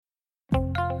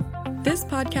This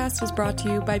podcast is brought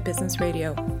to you by Business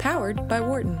Radio, powered by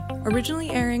Wharton, originally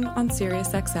airing on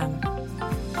SiriusXM.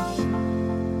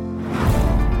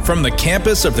 From the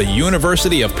campus of the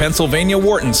University of Pennsylvania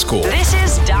Wharton School. This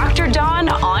is Dr. Dawn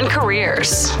on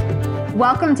Careers.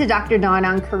 Welcome to Dr. Dawn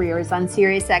on Careers on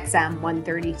SiriusXM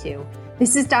 132.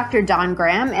 This is Dr. Dawn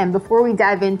Graham, and before we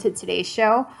dive into today's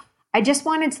show, I just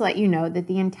wanted to let you know that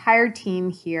the entire team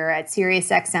here at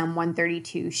SiriusXM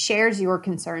 132 shares your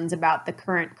concerns about the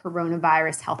current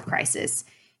coronavirus health crisis.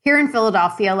 Here in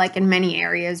Philadelphia, like in many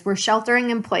areas, we're sheltering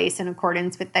in place in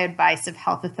accordance with the advice of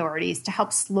health authorities to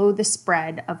help slow the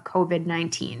spread of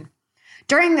COVID-19.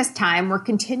 During this time, we're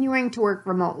continuing to work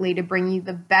remotely to bring you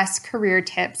the best career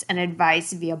tips and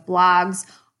advice via blogs,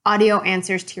 audio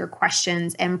answers to your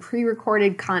questions, and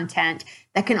pre-recorded content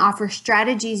that can offer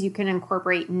strategies you can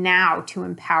incorporate now to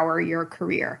empower your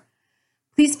career.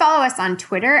 Please follow us on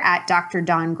Twitter at Dr.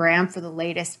 Dawn Graham for the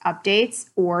latest updates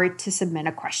or to submit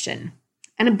a question.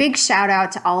 And a big shout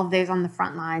out to all of those on the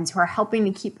front lines who are helping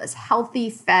to keep us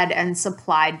healthy, fed, and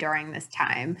supplied during this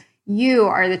time. You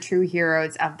are the true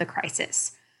heroes of the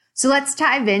crisis. So let's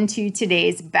dive into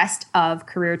today's Best of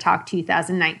Career Talk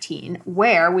 2019,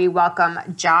 where we welcome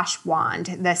Josh Wand,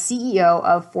 the CEO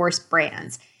of Force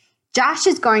Brands. Josh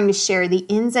is going to share the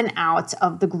ins and outs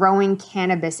of the growing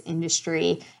cannabis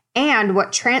industry and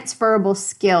what transferable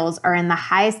skills are in the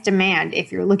highest demand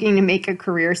if you're looking to make a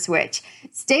career switch.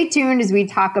 Stay tuned as we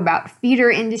talk about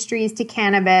feeder industries to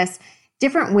cannabis,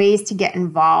 different ways to get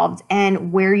involved,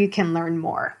 and where you can learn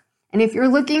more. And if you're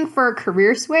looking for a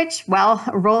career switch, well,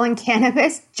 rolling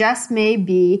cannabis just may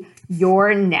be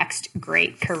your next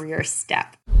great career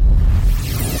step.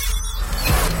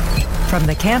 From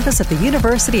the campus of the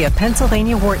University of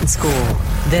Pennsylvania Wharton School,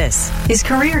 this is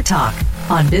Career Talk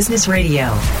on Business Radio.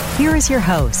 Here is your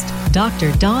host,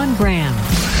 Dr. Dawn Graham.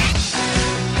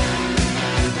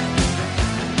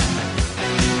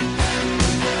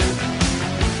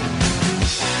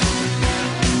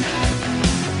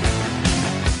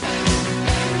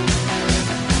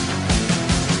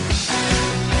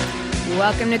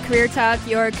 Welcome to Career Talk,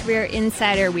 your career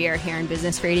insider. We are here in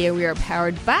Business Radio. We are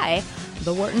powered by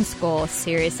the Wharton School,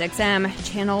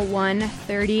 SiriusXM, channel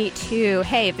 132.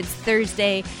 Hey, if it's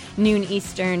Thursday, noon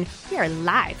Eastern, we are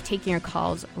live taking your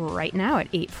calls right now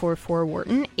at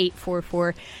 844-WHARTON,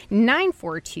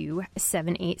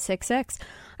 844-942-7866.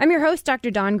 I'm your host, Dr.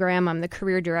 Dawn Graham. I'm the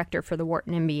career director for the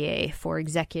Wharton MBA for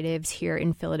executives here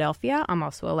in Philadelphia. I'm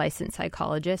also a licensed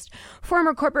psychologist,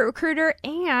 former corporate recruiter,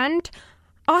 and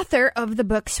author of the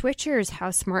book Switchers,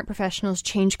 How Smart Professionals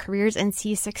Change Careers and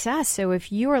See Success. So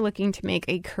if you are looking to make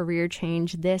a career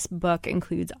change, this book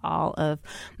includes all of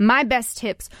my best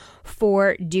tips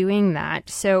for doing that.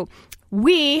 So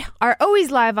we are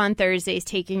always live on Thursdays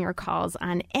taking your calls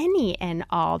on any and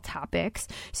all topics.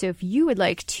 So if you would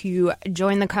like to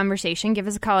join the conversation, give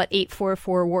us a call at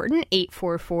 844-WHARTON,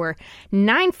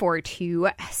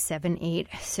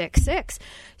 844-942-7866.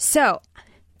 So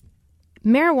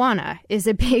marijuana is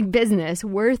a big business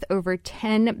worth over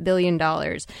 $10 billion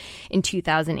in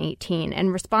 2018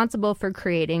 and responsible for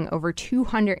creating over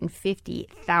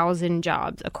 250,000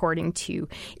 jobs, according to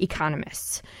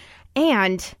economists.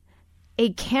 And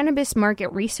a cannabis market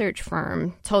research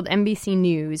firm told NBC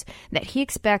News that he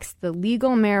expects the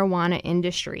legal marijuana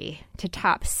industry to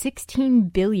top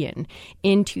 $16 billion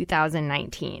in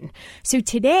 2019. So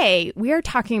today, we are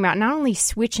talking about not only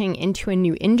switching into a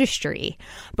new industry,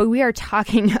 but we are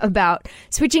talking about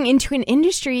switching into an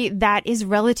industry that is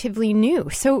relatively new.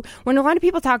 So when a lot of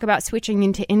people talk about switching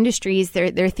into industries,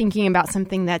 they're thinking about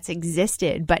something that's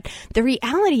existed. But the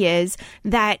reality is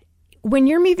that when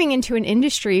you're moving into an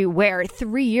industry where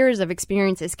 3 years of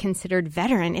experience is considered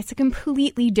veteran, it's a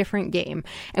completely different game.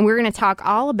 And we're going to talk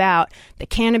all about the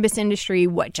cannabis industry,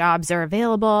 what jobs are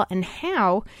available, and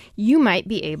how you might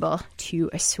be able to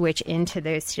switch into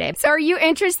those today. So are you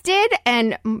interested?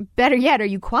 And better yet, are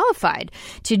you qualified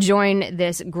to join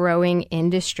this growing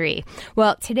industry?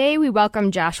 Well, today we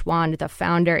welcome Josh Wand, the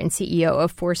founder and CEO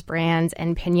of Force Brands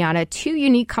and Pinata, two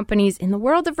unique companies in the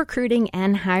world of recruiting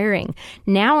and hiring.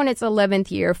 Now in its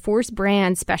 11th year, Force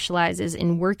Brands specializes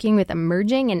in working with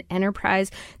emerging and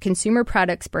enterprise consumer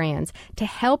products brands to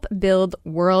help build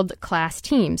world-class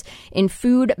teams in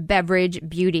food, beverage,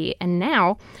 beauty, and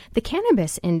now the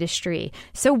cannabis industry.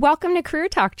 So welcome to Career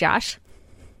Talk, Josh.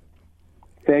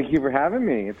 Thank you for having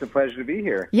me. It's a pleasure to be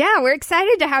here. Yeah, we're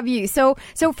excited to have you. So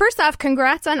first off,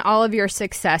 congrats on all of your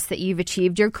success that you've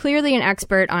achieved. You're clearly an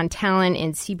expert on talent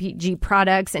in CPG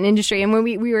products and industry. And when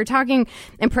we were talking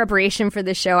in preparation for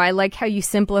the show, I like how you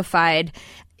simplified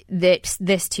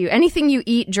this to? Anything you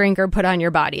eat, drink, or put on your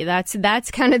body.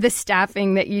 That's kind of the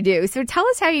staffing that you do. So tell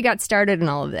us how you got started in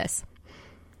all of this.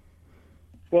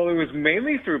 Well, it was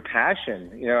mainly through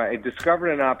passion. I discovered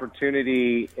an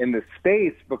opportunity in the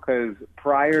space because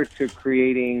prior to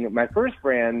creating my first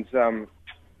brands,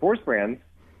 Force Brands,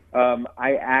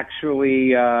 I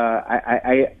actually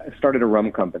I started a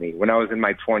rum company when I was in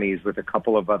my 20s with a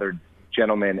couple of other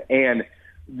gentlemen, and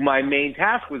my main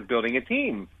task was building a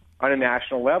team on a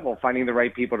national level, finding the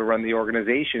right people to run the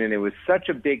organization, and it was such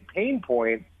a big pain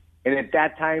point. And at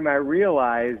that time, I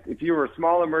realized if you were a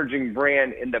small emerging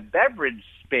brand in the beverage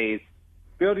space,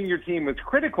 building your team was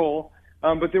critical,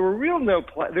 but there were really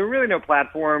no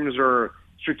platforms or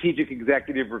strategic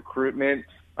executive recruitment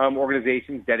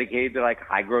organizations dedicated to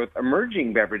high growth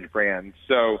emerging beverage brands.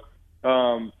 So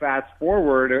fast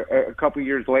forward a couple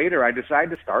years later, I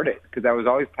decided to start it because I was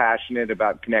always passionate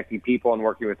about connecting people and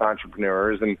working with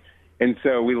entrepreneurs. And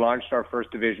so we launched our first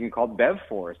division called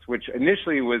BevForce, which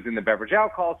initially was in the beverage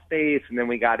alcohol space. And then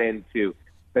we got into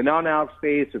the non-alc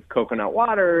space with coconut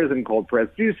waters and cold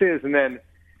pressed juices. And then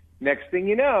next thing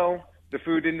you know, the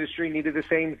food industry needed the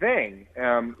same thing.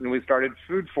 And we started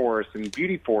Food Force and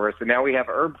Beauty Force, and now we have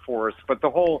Herb Force. But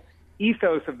the whole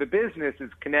ethos of the business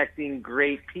is connecting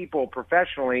great people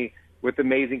professionally with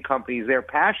amazing companies they're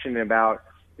passionate about.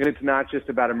 And it's not just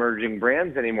about emerging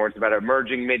brands anymore. It's about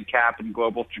emerging mid-cap and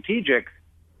global strategics.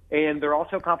 And they're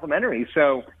also complementary.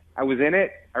 So I was in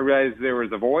it. I realized there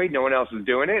was a void. No one else was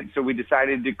doing it. So we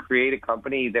decided to create a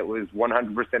company that was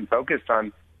 100% focused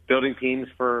on building teams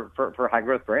for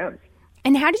high-growth brands.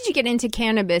 And how did you get into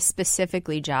cannabis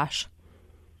specifically, Josh?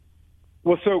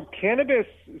 Well, so cannabis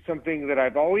is something that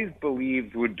I've always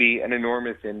believed would be an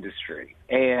enormous industry.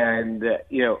 And,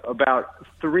 about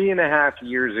 3.5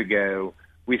 years ago,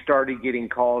 we started getting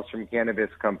calls from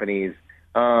cannabis companies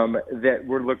that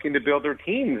were looking to build their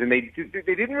teams, and they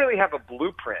didn't really have a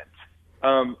blueprint.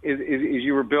 As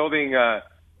you were building,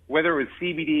 whether it was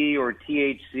CBD or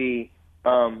THC,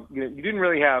 you didn't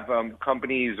really have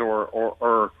companies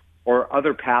or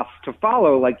other paths to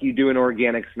follow like you do in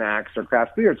organic snacks or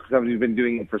craft beers because somebody's been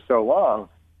doing it for so long.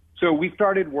 So we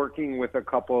started working with a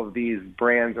couple of these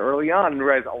brands early on and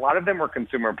realized a lot of them were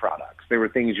consumer products. They were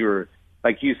things you were,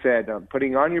 like you said,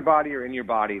 putting on your body or in your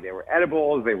body. They were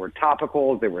edibles, they were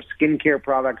topicals, they were skincare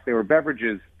products, they were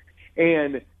beverages.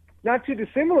 And not too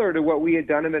dissimilar to what we had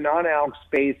done in the non-alc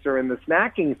space or in the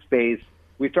snacking space,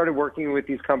 we started working with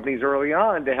these companies early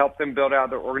on to help them build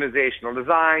out their organizational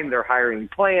design, their hiring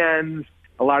plans.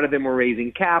 A lot of them were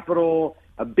raising capital.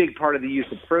 A big part of the use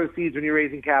of proceeds when you're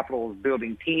raising capital is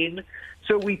building team.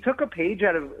 So we took a page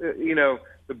out of,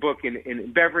 the book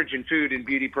in beverage and food and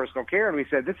beauty, personal care, and we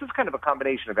said, this is kind of a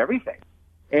combination of everything.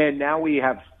 And now we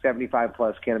have 75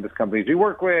 plus cannabis companies we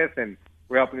work with, and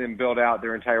we're helping them build out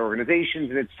their entire organizations.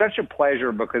 And it's such a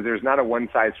pleasure because there's not a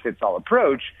one-size-fits-all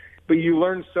approach, but you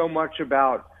learn so much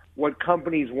about what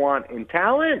companies want in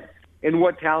talent and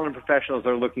what talent professionals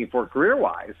are looking for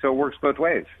career-wise. So it works both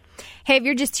ways. Hey, if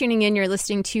you're just tuning in, you're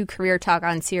listening to Career Talk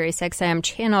on Sirius XM,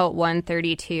 Channel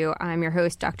 132. I'm your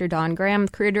host, Dr. Dawn Graham,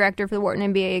 Career Director for the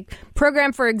Wharton MBA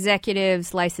Program for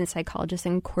Executives, Licensed Psychologist,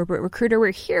 and Corporate Recruiter.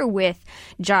 We're here with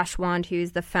Josh Wand,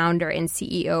 who's the founder and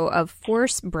CEO of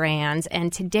Force Brands.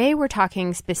 And today we're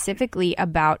talking specifically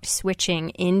about switching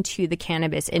into the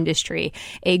cannabis industry,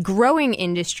 a growing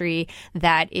industry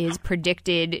that is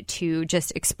predicted to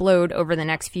just explode over the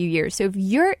next few years. So if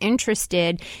you're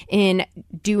interested in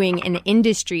doing an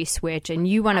industry switch and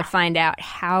you want to find out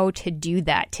how to do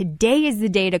that, today is the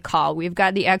day to call. We've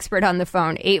got the expert on the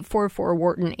phone,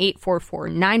 844-WHARTON,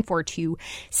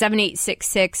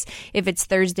 844-942-7866. If it's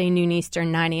Thursday, noon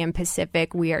Eastern, 9 a.m.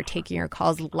 Pacific, we are taking your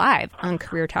calls live on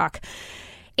Career Talk.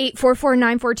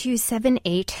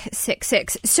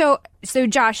 844-942-7866. So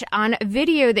Josh, on a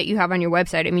video that you have on your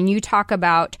website, I mean, you talk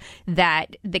about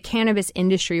that the cannabis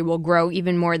industry will grow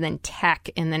even more than tech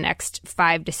in the next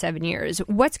 5 to 7 years.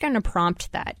 What's going to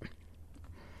prompt that?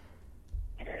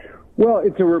 Well,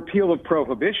 it's a repeal of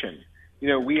prohibition.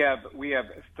 We have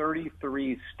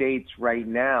 33 states right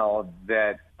now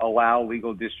that allow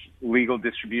legal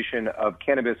distribution of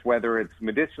cannabis, whether it's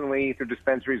medicinally through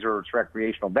dispensaries or it's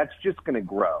recreational. That's just going to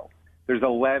grow. There's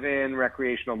 11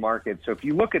 recreational markets. So if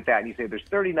you look at that and you say there's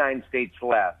 39 states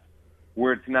left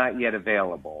where it's not yet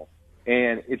available,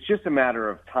 and it's just a matter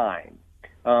of time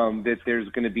that there's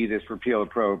going to be this repeal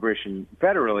of prohibition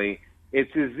federally.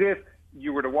 It's as if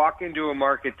you were to walk into a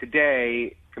market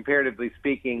today, comparatively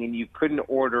speaking, and you couldn't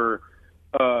order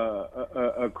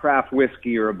a craft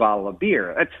whiskey or a bottle of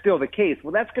beer. That's still the case.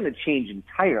 Well, that's going to change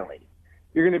entirely.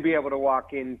 You're going to be able to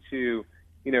walk into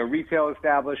retail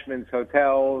establishments,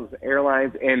 hotels,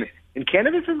 airlines, and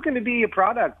cannabis is going to be a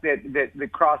product that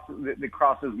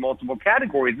crosses multiple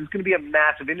categories. It's going to be a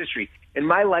massive industry. In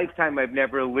my lifetime, I've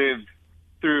never lived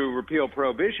through repeal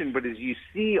prohibition, but as you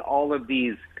see all of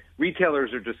these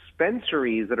retailers or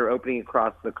dispensaries that are opening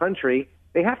across the country,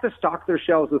 they have to stock their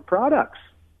shelves with products,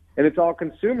 and it's all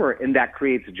consumer, and that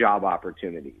creates job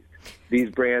opportunities. These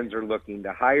brands are looking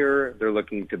to hire, they're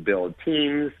looking to build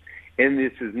teams, and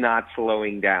this is not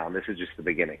slowing down. This is just the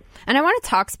beginning. And I want to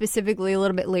talk specifically a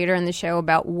little bit later in the show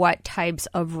about what types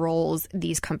of roles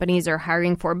these companies are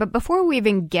hiring for. But before we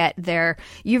even get there,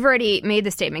 you've already made the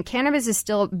statement. Cannabis is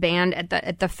still banned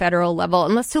at the federal level.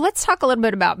 And let's talk a little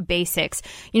bit about basics.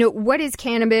 What is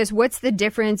cannabis? What's the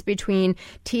difference between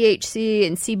THC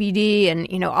and CBD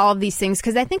and, all of these things?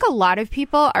 Because I think a lot of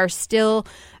people are still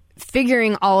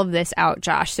figuring all of this out,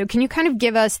 Josh. So can you kind of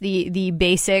give us the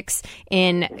basics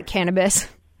in cannabis?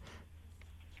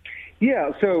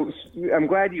 Yeah, so I'm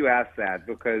glad you asked that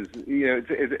because,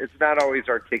 it's not always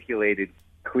articulated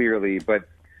clearly, but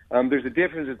there's a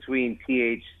difference between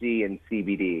THC and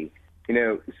CBD.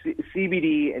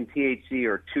 CBD and THC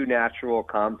are two natural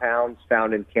compounds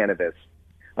found in cannabis.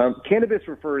 Cannabis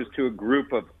refers to a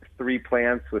group of 3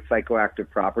 plants with psychoactive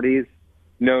properties,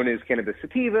 known as cannabis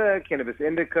sativa, cannabis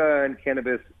indica, and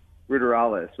cannabis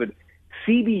ruderalis. But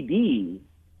CBD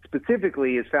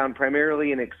specifically is found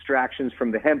primarily in extractions from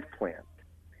the hemp plant.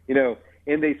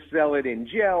 And they sell it in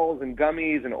gels and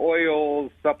gummies and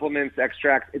oils, supplements,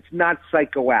 extracts. It's not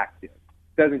psychoactive. It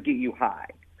doesn't get you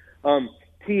high.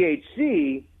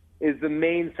 THC is the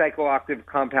main psychoactive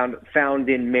compound found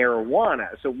in marijuana.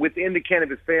 So within the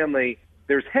cannabis family,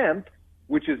 there's hemp,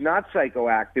 which is not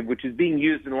psychoactive, which is being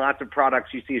used in lots of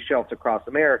products you see shelves across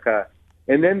America.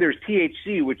 And then there's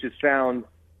THC, which is found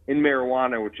in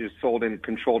marijuana, which is sold in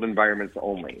controlled environments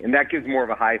only. And that gives more of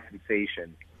a high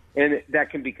sensation. And that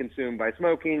can be consumed by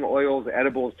smoking, oils,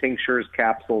 edibles, tinctures,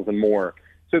 capsules, and more.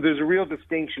 So there's a real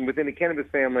distinction. Within the cannabis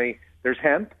family, there's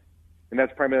hemp, and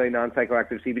that's primarily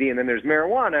non-psychoactive CBD. And then there's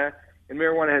marijuana, and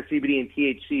marijuana has CBD and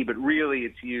THC, but really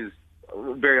it's used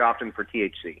very often for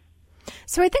THC.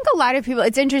 So I think a lot of people,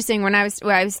 it's interesting, when I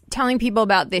was telling people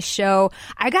about this show,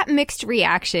 I got mixed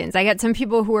reactions. I got some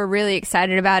people who were really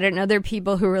excited about it and other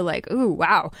people who were like, ooh,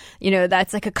 wow,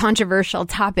 that's like a controversial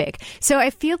topic. So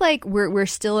I feel like we're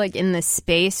still like in this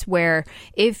space where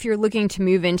if you're looking to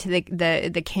move into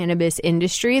the cannabis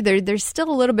industry, there's still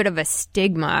a little bit of a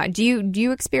stigma. Do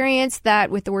you experience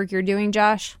that with the work you're doing,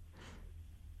 Josh?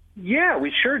 Yeah,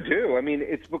 we sure do. I mean,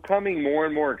 it's becoming more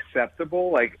and more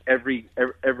acceptable. Like every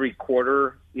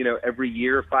quarter, every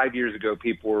year. 5 years ago,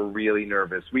 people were really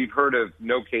nervous. We've heard of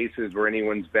no cases where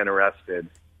anyone's been arrested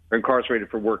or incarcerated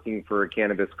for working for a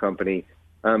cannabis company,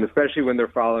 especially when they're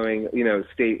following,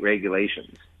 state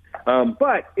regulations.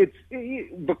 But it's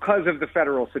because of the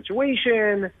federal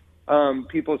situation.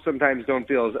 People sometimes don't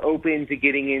feel as open to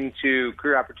getting into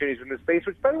career opportunities in this space,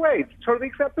 which, by the way, is totally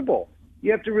acceptable. You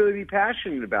have to really be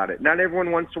passionate about it. Not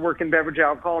everyone wants to work in beverage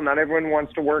alcohol. Not everyone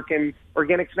wants to work in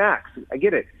organic snacks. I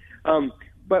get it.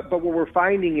 But what we're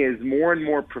finding is more and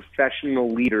more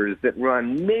professional leaders that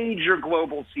run major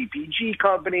global CPG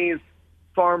companies,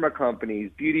 pharma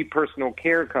companies, beauty personal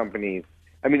care companies.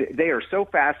 I mean, they are so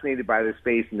fascinated by this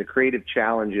space and the creative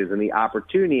challenges and the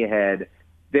opportunity ahead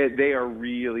that they are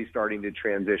really starting to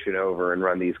transition over and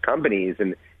run these companies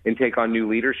and take on new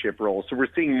leadership roles. So we're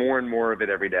seeing more and more of it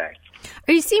every day.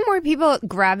 Are you seeing more people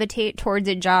gravitate towards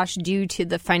it, Josh, due to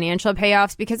the financial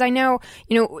payoffs? Because I know,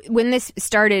 when this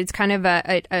started, it's kind of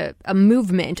a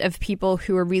movement of people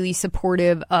who are really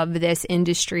supportive of this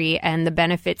industry and the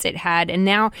benefits it had. And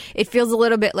now it feels a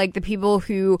little bit like the people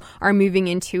who are moving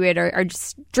into it are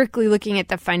just strictly looking at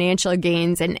the financial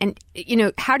gains. And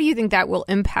how do you think that will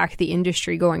impact the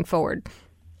industry going forward?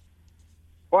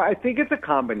 Well, I think it's a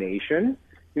combination.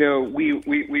 We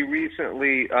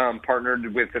recently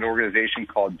partnered with an organization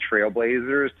called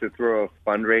Trailblazers to throw a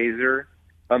fundraiser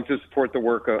to support the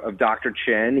work of Dr.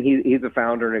 Chen. He's the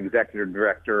founder and executive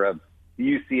director of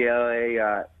the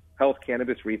UCLA Health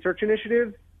Cannabis Research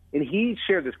Initiative, and he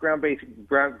shared this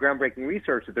groundbreaking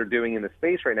research that they're doing in the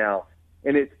space right now,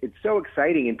 and it's so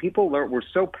exciting. And we're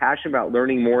so passionate about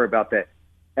learning more about the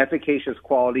efficacious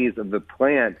qualities of the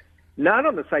plant. Not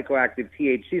on the psychoactive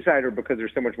THC side or because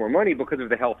there's so much more money, because of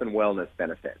the health and wellness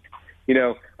benefits.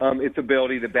 Its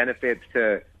ability, the benefits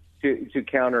to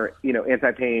counter,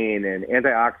 anti-pain and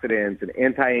antioxidants and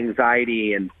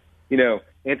anti-anxiety and,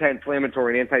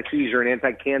 anti-inflammatory and anti-seizure and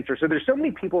anti-cancer. So there's so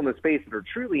many people in the space that are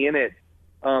truly in it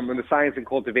on the science and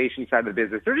cultivation side of the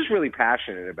business. They're just really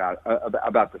passionate about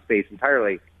the space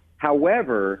entirely.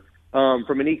 However,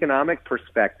 from an economic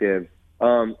perspective,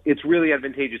 it's really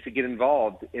advantageous to get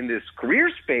involved in this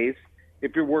career space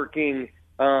if you're working,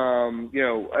 on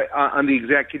the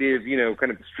executive,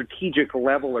 kind of strategic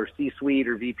level or C-suite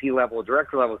or VP level or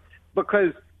director level,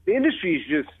 because the industry is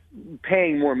just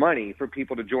paying more money for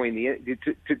people to join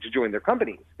to join their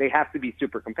companies. They have to be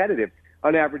super competitive.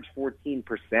 On average, 14%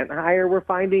 higher, we're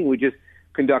finding. We just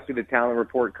conducted a talent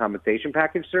report compensation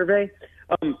package survey.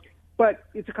 But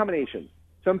it's a combination.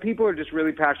 Some people are just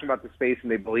really passionate about the space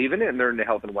and they believe in it and they're into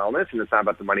health and wellness and it's not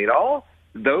about the money at all.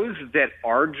 Those that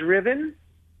are driven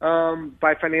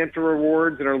by financial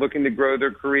rewards and are looking to grow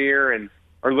their career and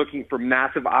are looking for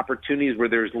massive opportunities where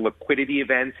there's liquidity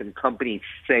events and company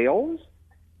sales,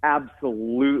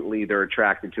 absolutely they're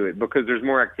attracted to it because there's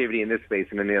more activity in this space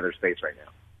than any other space right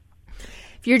now.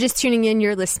 If you're just tuning in,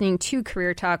 you're listening to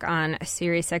Career Talk on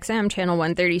SiriusXM, channel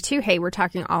 132. Hey, we're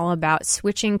talking all about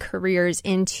switching careers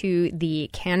into the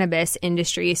cannabis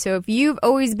industry. So if you've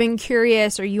always been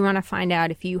curious or you want to find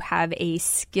out if you have a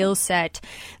skill set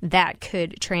that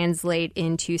could translate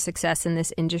into success in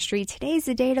this industry, today's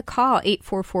the day to call.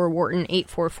 844-WHARTON,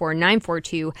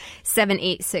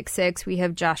 844-942-7866. We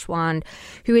have Josh Wand,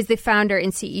 who is the founder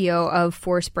and CEO of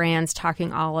Force Brands,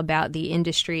 talking all about the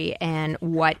industry and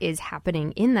what is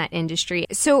happening in that industry.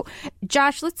 So,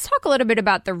 Josh, let's talk a little bit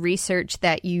about the research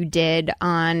that you did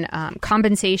on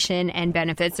compensation and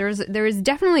benefits. There was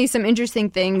definitely some interesting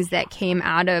things that came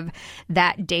out of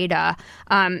that data.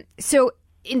 So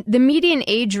the median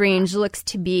age range looks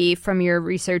to be, from your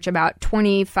research, about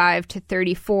 25 to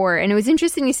 34. And it was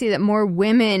interesting to see that more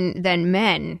women than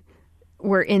men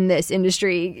were in this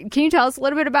industry. Can you tell us a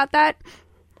little bit about that?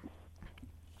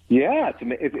 Yeah,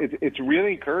 it's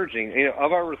really encouraging.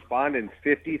 Of our respondents,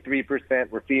 53%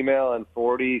 were female and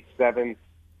 47%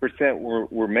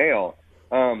 were male.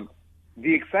 The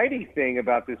exciting thing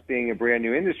about this being a brand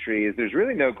new industry is there's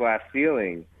really no glass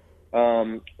ceiling,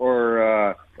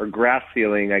 or grass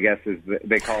ceiling, I guess, as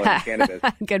they call it in cannabis.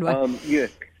 Good one.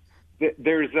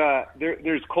 There's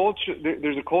culture.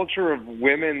 There's a culture of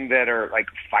women that are like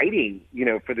fighting,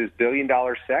 for this $1 billion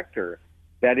sector.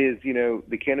 That is,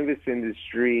 the cannabis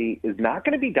industry is not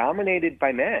going to be dominated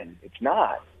by men. It's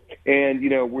not. And,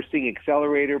 we're seeing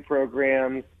accelerator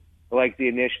programs like the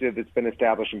initiative that's been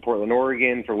established in Portland,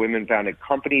 Oregon for women-founded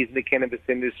companies in the cannabis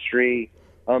industry.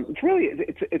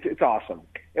 It's awesome.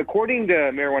 According to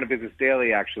Marijuana Business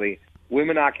Daily, actually,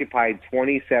 women occupied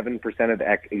 27% of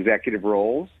the executive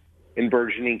roles in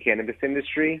burgeoning cannabis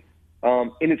industry,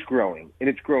 and it's growing, and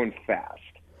it's growing fast.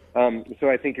 So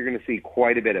I think you're going to see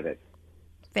quite a bit of it.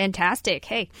 Fantastic.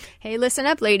 Hey, listen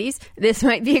up, ladies. This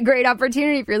might be a great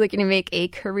opportunity if you're looking to make a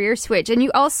career switch. And you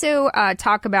also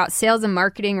talk about sales and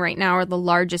marketing right now are the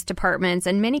largest departments,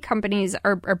 and many companies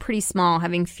are pretty small,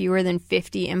 having fewer than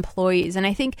 50 employees. And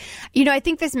I think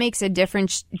this makes a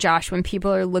difference, Josh, when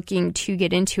people are looking to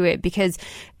get into it, because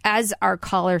as our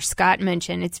caller Scott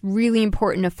mentioned, it's really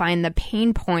important to find the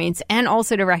pain points and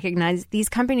also to recognize these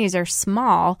companies are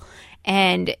small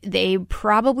and they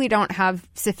probably don't have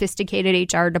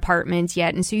sophisticated HR departments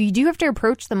yet. And so you do have to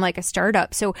approach them like a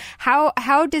startup. So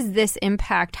how does this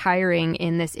impact hiring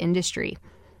in this industry?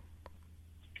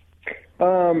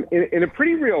 In a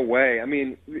pretty real way. I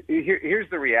mean, here's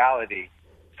the reality.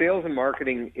 Sales and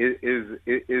marketing is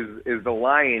the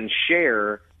lion's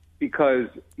share because,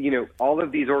 all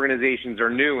of these organizations are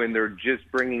new and they're just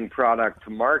bringing product to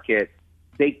market.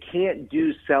 They can't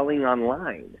do selling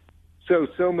online.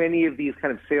 So many of these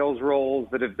kind of sales roles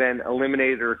that have been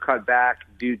eliminated or cut back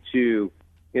due to,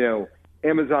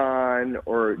 Amazon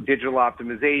or digital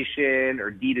optimization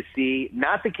or D2C,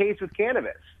 not the case with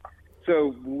cannabis.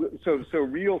 So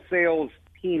real sales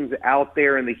teams out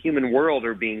there in the human world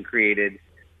are being created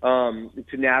to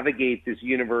navigate this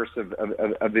universe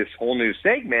of this whole new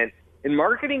segment, and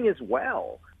marketing as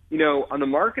well. On the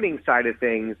marketing side of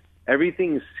things,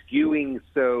 everything's skewing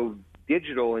so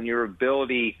digital, and your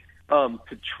ability to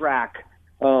track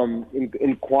and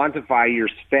quantify your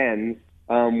spend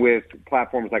with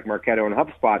platforms like Marketo and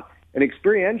HubSpot. And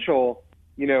experiential,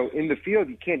 in the field,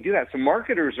 you can't do that. So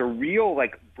marketers are real,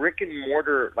 like brick and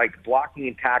mortar, like blocking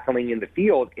and tackling in the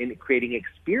field and creating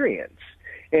experience.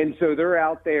 And so they're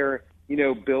out there,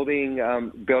 building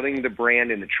the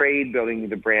brand in the trade, building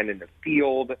the brand in the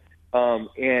field,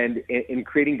 and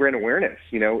creating brand awareness,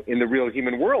 in the real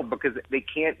human world, because they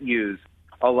can't use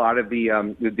a lot of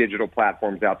the digital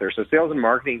platforms out there. So sales and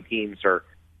marketing teams are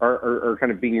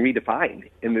kind of being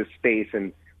redefined in this space.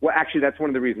 And well, actually, that's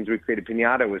one of the reasons we created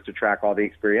Pinata, was to track all the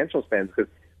experiential spends,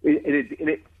 because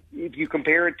if you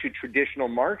compare it to traditional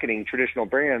marketing, traditional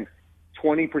brands,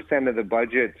 20% of the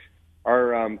budgets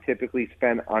are typically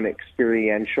spent on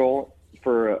experiential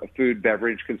for a food,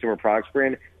 beverage, consumer products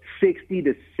brand, 60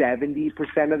 to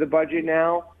 70% of the budget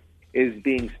now is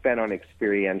being spent on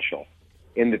experiential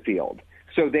in the field.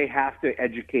 So they have to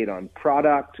educate on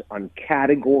product, on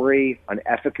category, on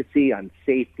efficacy, on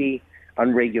safety,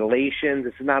 on regulations.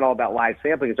 This is not all about live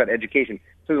sampling. It's about education.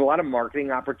 So there's a lot of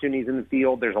marketing opportunities in the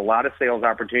field. There's a lot of sales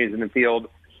opportunities in the field.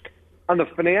 On the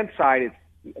finance side,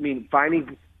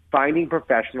 finding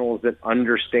professionals that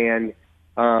understand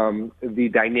the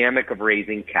dynamic of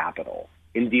raising capital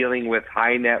in dealing with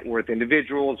high net worth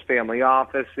individuals, family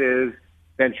offices,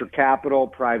 venture capital,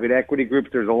 private equity groups.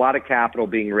 There's a lot of capital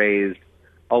being raised,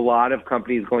 a lot of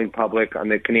companies going public on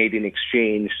the Canadian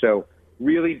exchange. So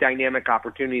really dynamic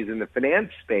opportunities in the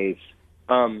finance space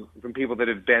from people that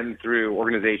have been through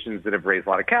organizations that have raised a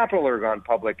lot of capital or gone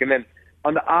public. And then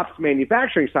on the ops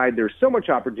manufacturing side, there's so much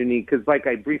opportunity because, like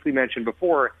I briefly mentioned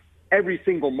before, every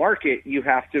single market you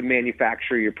have to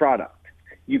manufacture your product.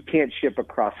 You can't ship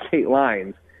across state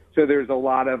lines. So there's a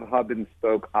lot of hub and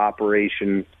spoke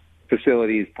operation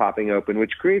facilities popping open,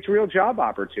 which creates real job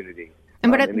opportunity. In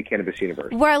the cannabis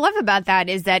universe. What I love about that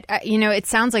is that, it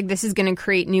sounds like this is going to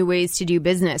create new ways to do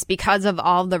business because of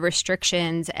all the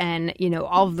restrictions and,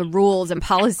 all of the rules and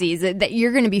policies that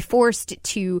you're going to be forced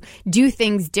to do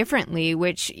things differently,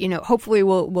 which, hopefully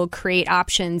will create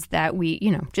options that we,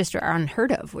 just are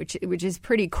unheard of, which is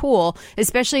pretty cool,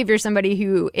 especially if you're somebody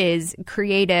who is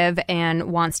creative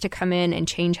and wants to come in and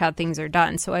change how things are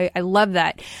done. So I love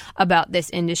that about this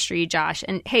industry, Josh.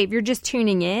 And hey, if you're just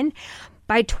tuning in,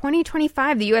 by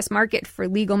 2025, the U.S. market for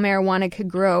legal marijuana could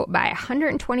grow by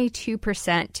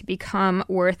 122% to become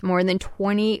worth more than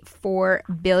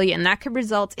 $24 billion. That could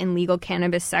result in legal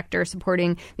cannabis sector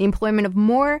supporting the employment of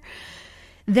more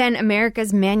than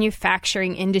America's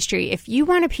manufacturing industry. If you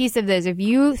want a piece of this, if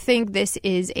you think this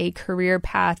is a career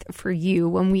path for you,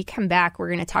 when we come back, we're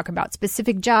going to talk about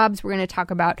specific jobs. We're going to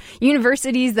talk about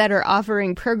universities that are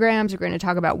offering programs. We're going to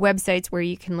talk about websites where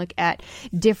you can look at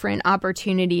different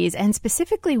opportunities and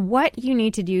specifically what you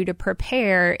need to do to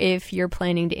prepare if you're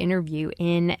planning to interview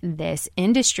in this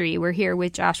industry. We're here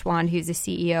with Josh Wand, who's the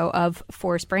CEO of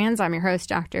Force Brands. I'm your host,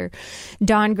 Dr.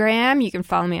 Dawn Graham. You can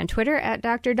follow me on Twitter at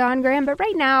Dr. Dawn Graham. But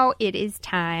right now, it is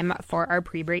time for our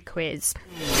pre-break quiz.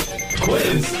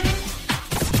 Quiz?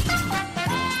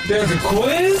 There's a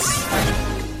quiz?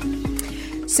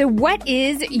 So what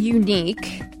is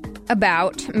unique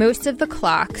about most of the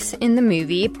clocks in the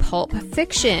movie Pulp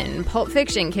Fiction? Pulp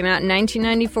Fiction came out in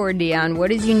 1994, Dion.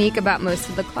 What is unique about most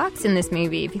of the clocks in this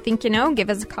movie? If you think you know, give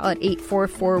us a call at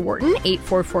 844-WHARTON,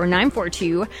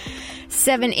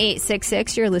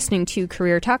 844-942-7866. You're listening to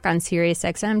Career Talk on Sirius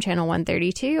XM, Channel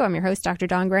 132. I'm your host, Dr.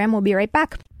 Dawn Graham. We'll be right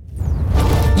back.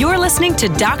 You're listening to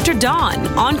Dr. Dawn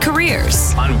on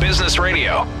Careers on Business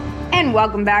Radio. And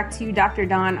welcome back to Dr.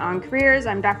 Dawn on Careers.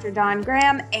 I'm Dr. Dawn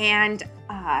Graham, and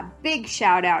big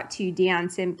shout out to Dion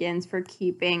Simpkins for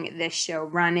keeping this show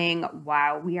running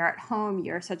while we are at home.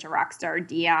 You're such a rock star,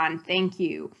 Dion. Thank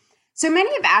you. So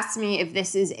many have asked me if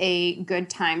this is a good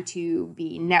time to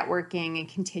be networking and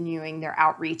continuing their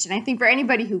outreach. And I think for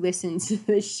anybody who listens to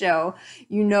this show,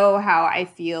 you know how I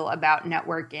feel about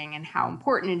networking and how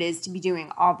important it is to be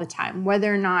doing all the time,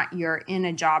 whether or not you're in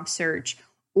a job search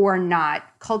or not.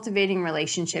 Cultivating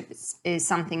relationships is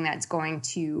something that's going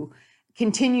to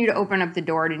continue to open up the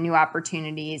door to new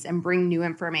opportunities and bring new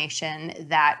information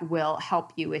that will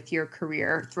help you with your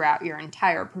career throughout your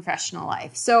entire professional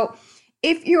life. So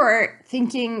if you're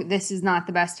thinking this is not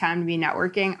the best time to be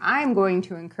networking, I'm going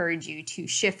to encourage you to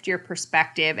shift your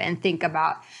perspective and think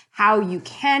about how you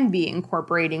can be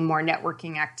incorporating more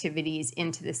networking activities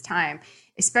into this time,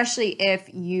 especially if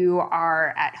you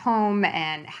are at home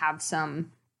and have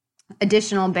some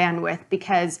additional bandwidth,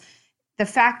 because the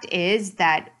fact is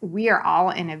that we are all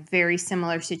in a very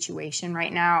similar situation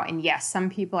right now. And yes, some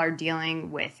people are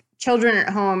dealing with children at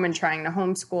home and trying to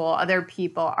homeschool. Other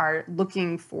people are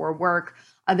looking for work.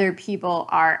 Other people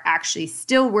are actually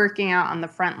still working out on the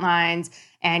front lines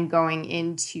and going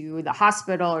into the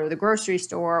hospital or the grocery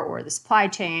store or the supply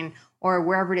chain or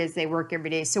wherever it is they work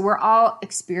every day. So we're all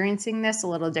experiencing this a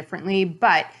little differently,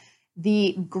 but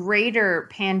the greater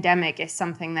pandemic is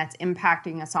something that's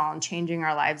impacting us all and changing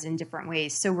our lives in different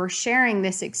ways. So we're sharing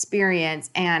this experience,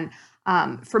 and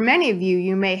for many of you,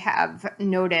 you may have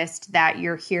noticed that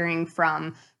you're hearing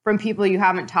from people you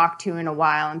haven't talked to in a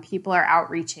while, and people are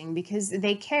outreaching because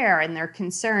they care and they're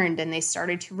concerned, and they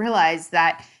started to realize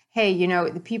that, hey,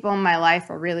 the people in my life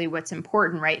are really what's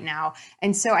important right now.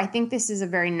 And so I think this is a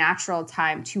very natural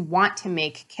time to want to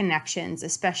make connections,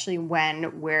 especially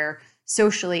when we're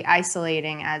socially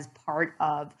isolating as part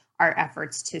of our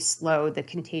efforts to slow the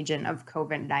contagion of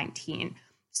COVID-19.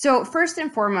 So first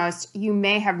and foremost, you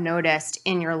may have noticed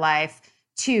in your life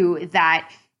too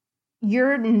that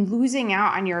you're losing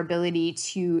out on your ability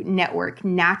to network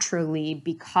naturally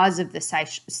because of the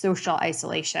social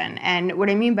isolation. And what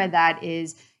I mean by that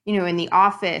is, in the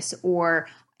office or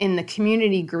in the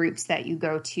community groups that you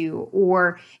go to,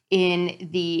 or in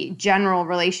the general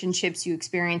relationships you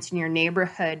experience in your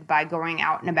neighborhood by going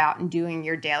out and about and doing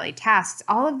your daily tasks,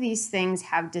 all of these things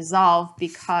have dissolved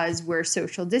because we're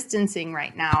social distancing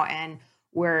right now, and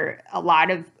where a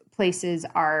lot of places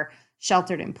are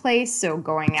sheltered in place, so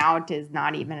going out is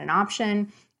not even an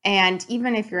option. And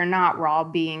even if you're not, we're all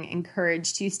being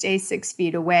encouraged to stay 6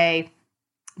 feet away,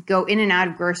 go in and out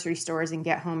of grocery stores, and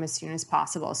get home as soon as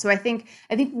possible. So I think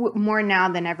more now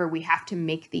than ever, we have to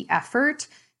make the effort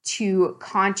to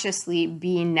consciously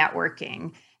be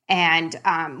networking. And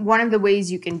one of the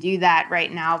ways you can do that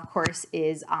right now, of course,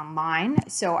 is online.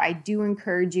 So I do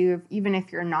encourage you, even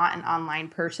if you're not an online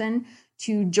person,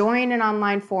 to join an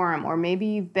online forum, or maybe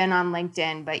you've been on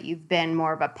LinkedIn, but you've been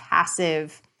more of a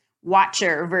passive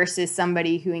watcher versus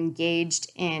somebody who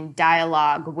engaged in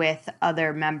dialogue with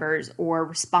other members or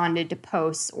responded to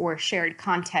posts or shared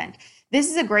content. This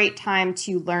is a great time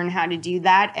to learn how to do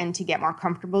that and to get more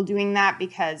comfortable doing that,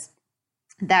 because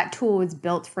that tool is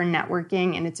built for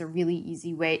networking, and it's a really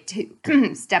easy way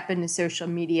to step into social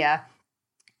media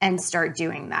and start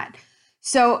doing that.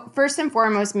 So first and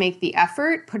foremost, make the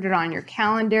effort, put it on your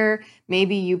calendar.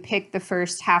 Maybe you pick the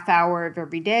first half hour of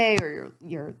every day, or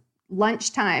your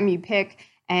lunchtime you pick,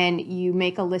 and you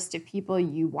make a list of people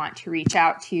you want to reach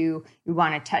out to, you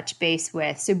want to touch base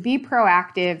with. So be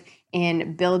proactive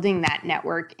in building that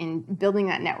network and building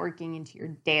that networking into your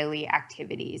daily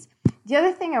activities. The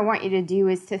other thing I want you to do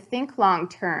is to think long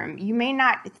term. You may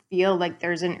not feel like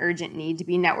there's an urgent need to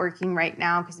be networking right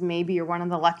now because maybe you're one of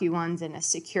the lucky ones in a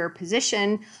secure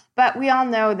position, but we all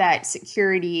know that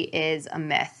security is a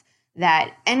myth,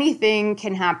 that anything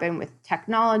can happen with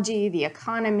technology, the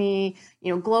economy,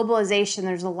 globalization.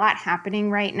 There's a lot happening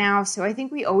right now. So I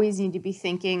think we always need to be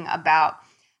thinking about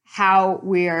how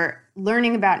we're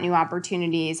learning about new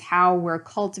opportunities, how we're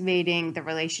cultivating the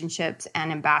relationships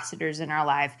and ambassadors in our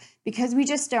life, because we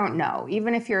just don't know.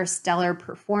 Even if you're a stellar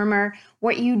performer,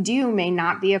 what you do may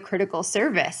not be a critical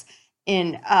service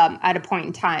at a point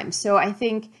in time. So I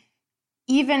think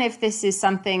even if this is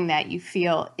something that you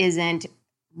feel isn't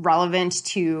relevant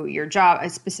to your job, a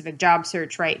specific job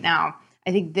search right now,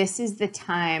 I think this is the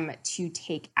time to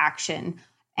take action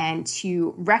and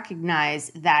to recognize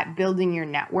that building your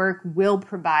network will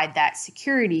provide that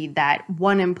security that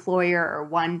one employer or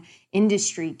one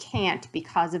industry can't,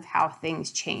 because of how things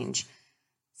change.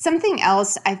 Something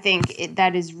else I think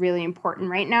that is really important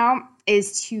right now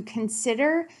is to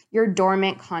consider your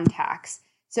dormant contacts.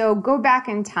 So go back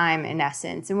in time, in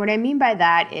essence. And what I mean by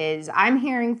that is I'm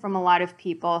hearing from a lot of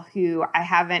people who I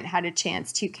haven't had a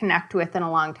chance to connect with in a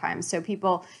long time. So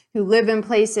people who live in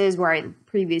places where I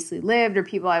previously lived, or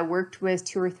people I worked with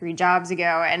 2 or 3 jobs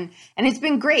ago. And it's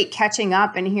been great catching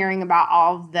up and hearing about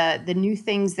all of the new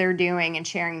things they're doing and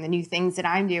sharing the new things that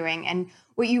I'm doing. And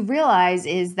what you realize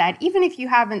is that even if you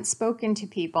haven't spoken to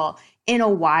people in a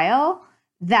while,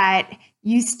 that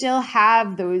you still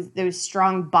have those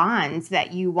strong bonds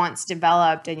that you once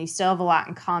developed, and you still have a lot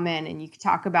in common, and you can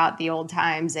talk about the old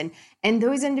times. And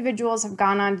those individuals have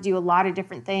gone on to do a lot of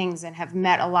different things and have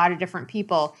met a lot of different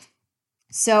people.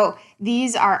 So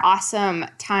these are awesome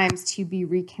times to be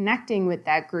reconnecting with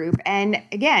that group. And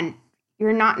again,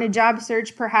 you're not in a job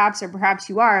search perhaps, or perhaps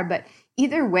you are, but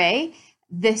either way,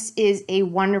 this is a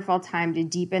wonderful time to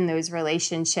deepen those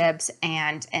relationships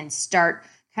and start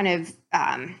kind of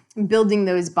building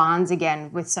those bonds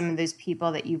again with some of those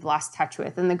people that you've lost touch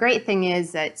with. And the great thing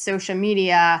is that social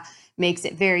media makes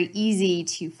it very easy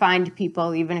to find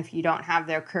people, even if you don't have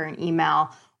their current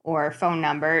email or phone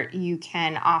number. You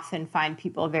can often find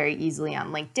people very easily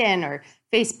on LinkedIn or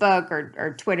Facebook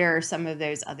or Twitter or some of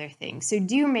those other things. So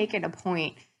do make it a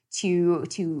point to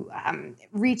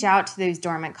reach out to those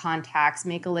dormant contacts,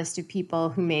 make a list of people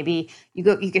who maybe you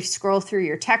could scroll through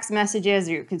your text messages,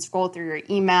 or you could scroll through your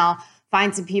email,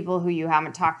 find some people who you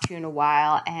haven't talked to in a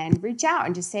while, and reach out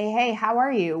and just say, hey, how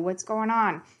are you? What's going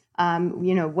on?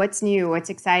 What's new? What's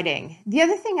exciting? The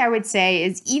other thing I would say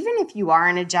is, even if you are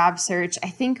in a job search, I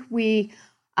think we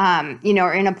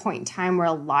are in a point in time where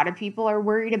a lot of people are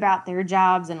worried about their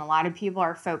jobs, and a lot of people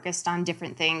are focused on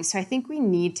different things. So I think we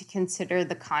need to consider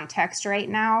the context right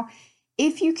now.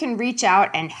 If you can reach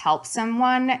out and help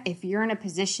someone, if you're in a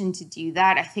position to do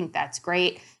that, I think that's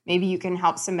great. Maybe you can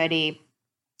help somebody,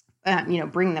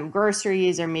 bring them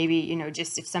groceries, or maybe,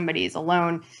 just if somebody is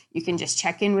alone, you can just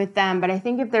check in with them. But I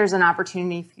think if there's an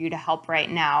opportunity for you to help right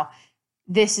now,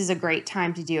 this is a great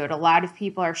time to do it. A lot of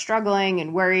people are struggling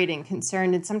and worried and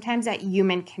concerned, and sometimes that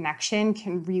human connection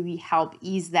can really help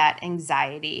ease that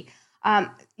anxiety.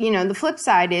 The flip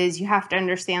side is you have to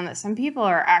understand that some people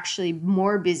are actually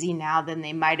more busy now than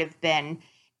they might have been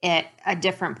at a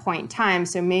different point in time.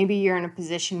 So maybe you're in a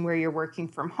position where you're working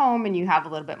from home and you have a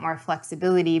little bit more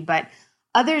flexibility, but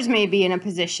others may be in a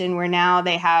position where now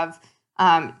they have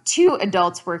 2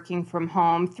 adults working from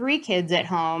home, 3 kids at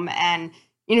home, and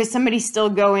somebody's still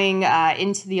going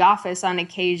into the office on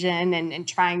occasion and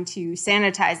trying to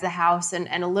sanitize the house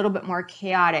and a little bit more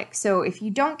chaotic. So if you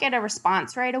don't get a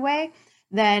response right away,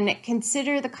 then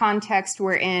consider the context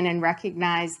we're in and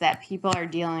recognize that people are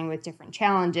dealing with different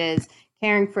challenges,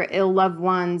 caring for ill loved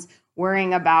ones,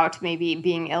 worrying about maybe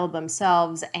being ill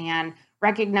themselves, and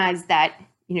recognize that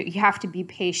you have to be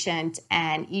patient,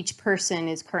 and each person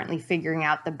is currently figuring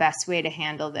out the best way to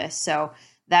handle this. So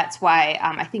that's why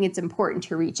I think it's important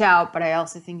to reach out, but I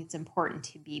also think it's important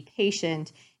to be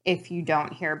patient if you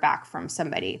don't hear back from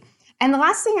somebody. And the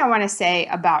last thing I want to say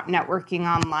about networking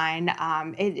online,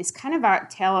 it is kind of a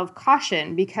tale of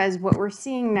caution, because what we're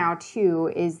seeing now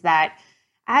too is that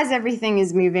as everything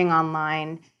is moving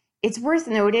online, it's worth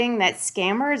noting that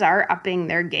scammers are upping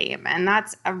their game. And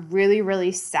that's a really,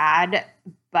 really sad,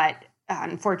 but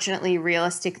unfortunately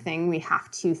realistic thing we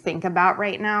have to think about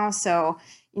right now. So,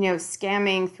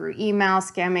 scamming through email,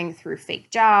 scamming through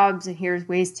fake jobs, and here's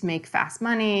ways to make fast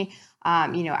money,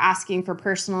 asking for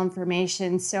personal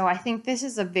information. So I think this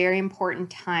is a very important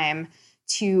time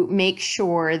to make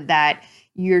sure that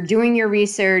you're doing your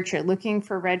research, you're looking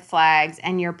for red flags,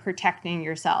 and you're protecting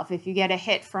yourself. If you get a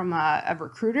hit from a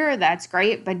recruiter, that's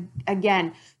great. But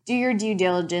again, do your due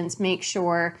diligence, make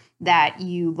sure that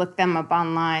you look them up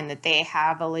online, that they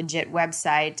have a legit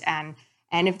website.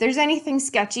 And if there's anything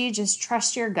sketchy, just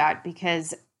trust your gut,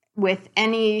 because with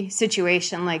any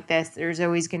situation like this, there's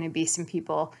always going to be some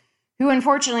people who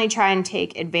unfortunately try and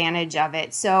take advantage of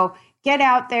it. So get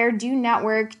out there, do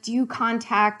network, do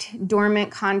contact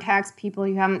dormant contacts, people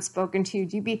you haven't spoken to.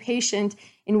 Do be patient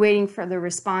in waiting for the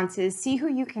responses. See who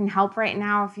you can help right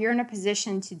now. If you're in a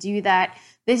position to do that,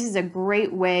 this is a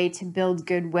great way to build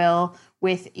goodwill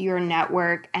with your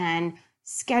network, and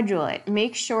schedule it.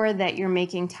 Make sure that you're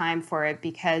making time for it,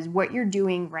 because what you're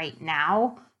doing right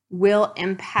now will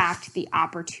impact the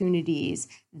opportunities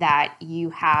that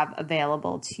you have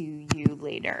available to you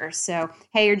later. So,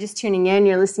 hey, you're just tuning in.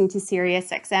 You're listening to Sirius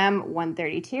XM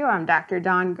 132. I'm Dr.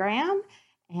 Dawn Graham,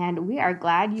 and we are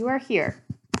glad you are here.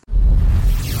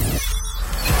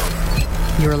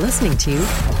 You're listening to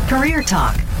Career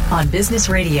Talk on Business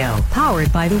Radio,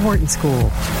 powered by the Wharton School.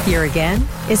 Here again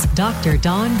is Dr.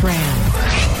 Dawn Graham.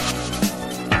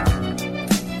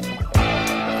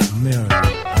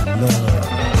 America, love.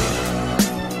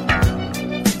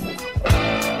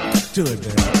 Do it,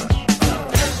 baby.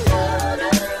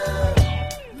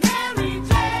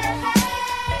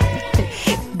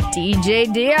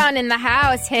 DJ Dion in the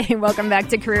house. Hey, welcome back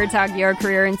to Career Talk, your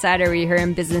career insider. We're here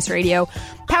in Business Radio,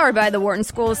 powered by the Wharton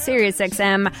School, Sirius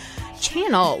XM,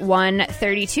 channel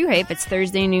 132. Hey, if it's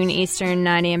Thursday, noon Eastern,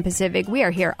 9 a.m. Pacific, we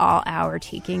are here all hour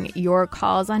taking your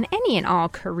calls on any and all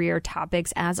career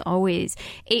topics. As always,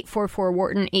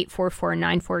 844-WHARTON,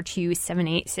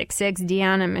 844-942-7866.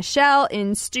 Deanna and Michelle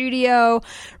in studio,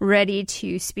 ready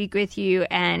to speak with you.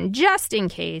 And just in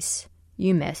case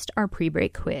you missed our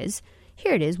pre-break quiz,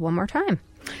 here it is one more time.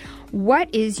 What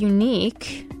is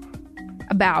unique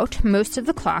about most of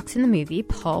the clocks in the movie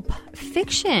Pulp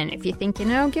Fiction? If you think you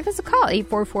know, give us a call,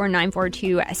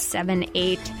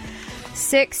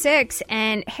 844-942-7866.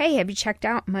 And hey, have you checked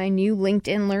out my new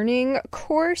LinkedIn Learning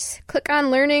course? Click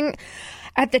on Learning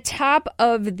at the top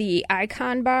of the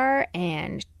icon bar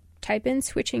and type in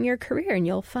Switching Your Career and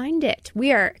you'll find it.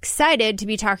 We are excited to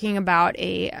be talking about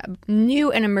a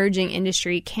new and emerging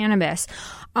industry, cannabis,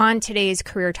 on today's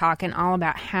Career Talk, and all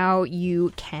about how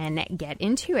you can get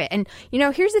into it. And, you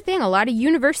know, here's the thing. A lot of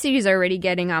universities are already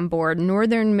getting on board.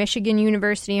 Northern Michigan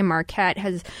University in Marquette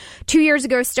has 2 years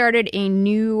ago started a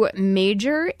new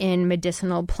major in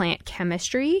medicinal plant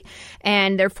chemistry,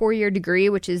 and their 4-year degree,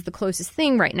 which is the closest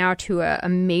thing right now to a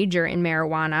major in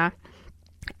marijuana,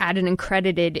 at an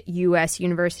accredited U.S.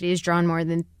 university, has drawn more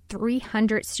than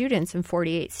 300 students in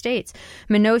 48 states.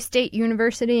 Minot State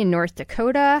University in North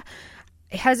Dakota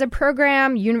has a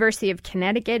program. University of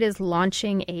Connecticut is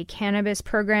launching a cannabis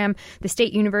program. The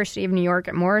State University of New York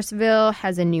at Morrisville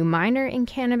has a new minor in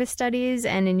cannabis studies.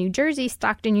 And in New Jersey,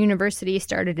 Stockton University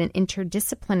started an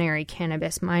interdisciplinary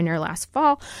cannabis minor last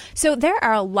fall. So there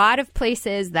are a lot of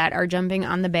places that are jumping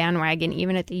on the bandwagon,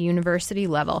 even at the university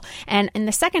level. And in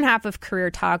the second half of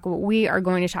Career Talk, what we are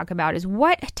going to talk about is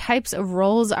what types of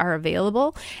roles are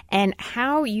available and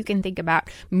how you can think about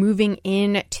moving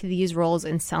into these roles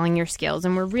and selling your skills.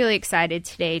 And we're really excited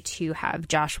today to have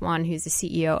Josh Wan, who's the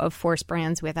CEO of Force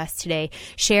Brands, with us today,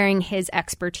 sharing his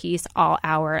expertise all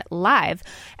hour live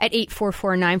at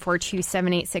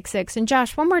 844-942-7866. And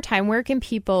Josh, one more time, where can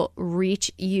people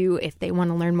reach you if they want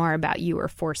to learn more about you or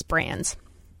Force Brands?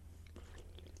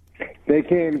 They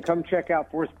can come check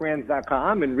out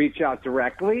forcebrands.com and reach out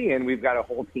directly. And we've got a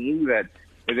whole team that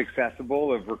is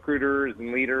accessible of recruiters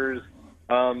and leaders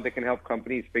that can help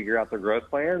companies figure out their growth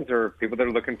plans, or people that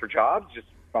are looking for jobs. Just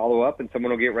follow up and someone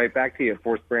will get right back to you at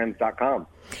forcebrands.com.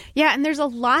 Yeah, and there's a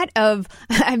lot of,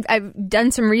 I've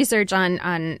done some research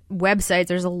on websites.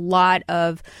 There's a lot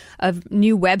of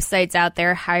new websites out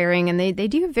there hiring, and they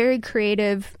do have very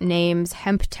creative names,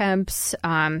 hemp temps,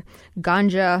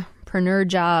 ganjapreneur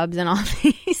jobs, and all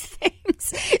these things.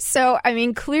 So, I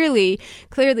mean, clearly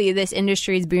this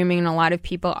industry is booming and a lot of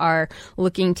people are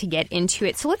looking to get into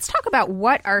it. So let's talk about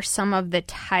what are some of the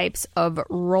types of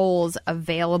roles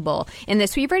available in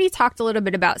this. We've already talked a little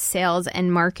bit about sales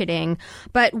and marketing,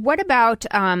 but what about,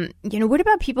 what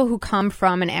about people who come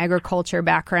from an agriculture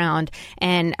background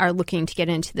and are looking to get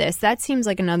into this? That seems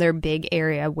like another big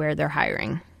area where they're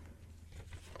hiring.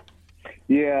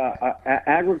 Yeah,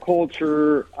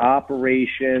 agriculture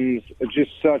operations,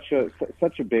 just such a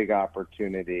big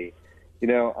opportunity. You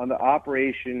know, on the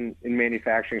operation and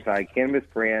manufacturing side, cannabis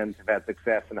brands have had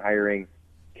success in hiring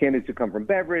candidates who come from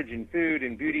beverage and food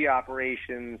and beauty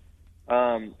operations.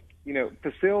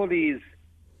 Facilities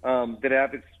that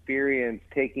have experience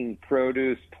taking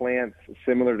produce plants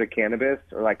similar to cannabis,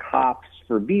 or like hops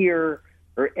for beer,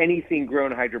 or anything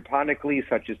grown hydroponically,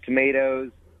 such as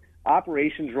tomatoes.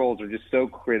 Operations roles are just so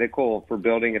critical for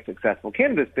building a successful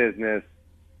cannabis business.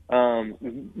 More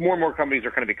and more companies are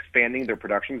kind of expanding their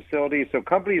production facilities. So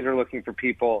companies are looking for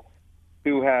people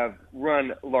who have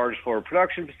run large floor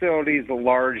production facilities,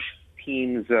 large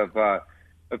teams of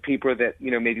people that,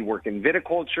 maybe work in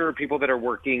viticulture, people that are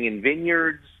working in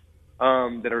vineyards,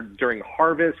 that are during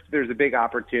harvest. There's a big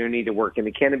opportunity to work in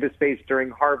the cannabis space during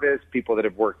harvest, people that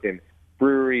have worked in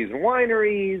breweries and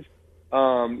wineries,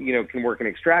 can work in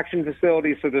extraction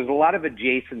facilities. So there's a lot of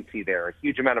adjacency there, a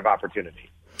huge amount of opportunity.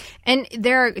 And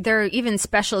there are even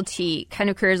specialty kind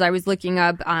of careers. I was looking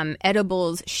up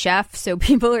edibles chef. So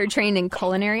people who are trained in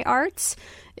culinary arts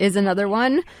is another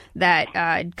one that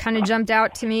kind of jumped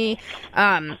out to me.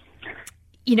 And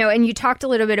you talked a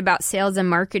little bit about sales and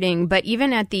marketing, but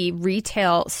even at the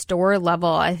retail store level,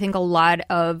 I think a lot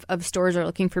of stores are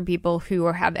looking for people who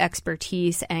have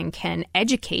expertise and can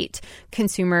educate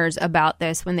consumers about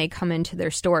this when they come into their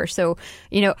store. So,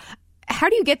 how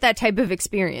do you get that type of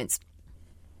experience?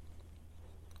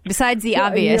 Besides the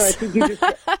obvious. I think you just,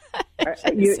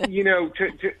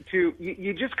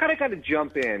 you just kind of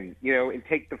jump in, and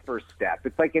take the first step.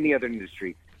 It's like any other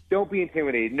industry. Don't be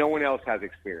intimidated. No one else has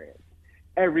experience.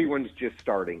 Everyone's just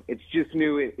starting. It's just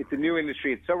new. It's a new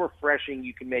industry. It's so refreshing.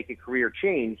 You can make a career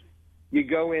change. You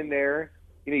go in there,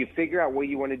 you figure out what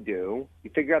you want to do.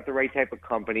 You figure out the right type of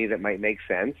company that might make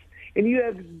sense. And you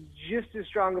have just as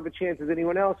strong of a chance as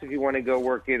anyone else if you want to go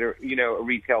work at a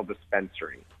retail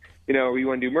dispensary. You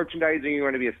want to do merchandising, you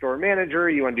want to be a store manager,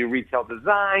 you want to do retail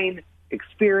design,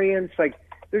 experience. Like,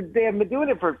 they have been doing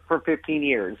it for 15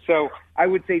 years. So I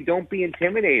would say don't be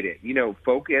intimidated.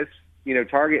 Focus.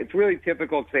 Target. It's really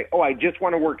typical to say, oh, I just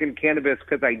want to work in cannabis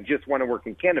because I just want to work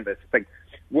in cannabis. It's like,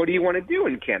 what do you want to do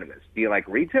in cannabis? Do you like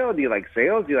retail? Do you like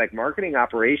sales? Do you like marketing,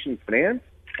 operations, finance?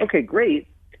 Okay, great.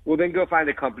 Well, then go find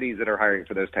the companies that are hiring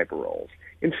for those type of roles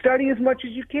and study as much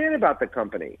as you can about the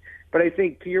company. But I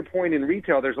think to your point, in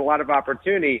retail, there's a lot of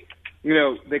opportunity.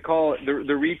 They call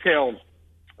the retail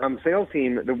sales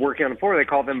team that working on the floor, they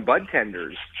call them bud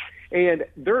tenders. And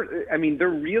they're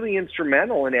really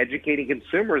instrumental in educating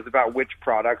consumers about which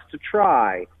products to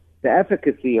try, the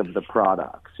efficacy of the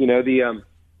products, the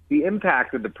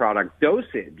impact of the product,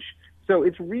 dosage. So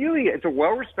it's a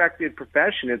well-respected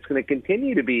profession. It's going to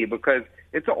continue to be because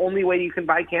it's the only way you can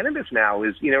buy cannabis now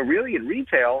is, really in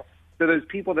retail. So those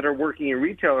people that are working in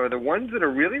retail are the ones that are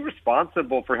really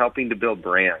responsible for helping to build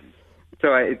brands.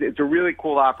 So it's a really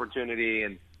cool opportunity,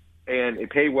 and it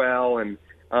pay well. And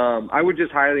I would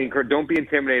just highly encourage, don't be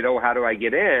intimidated, how do I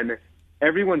get in?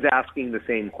 Everyone's asking the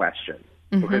same question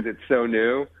because it's so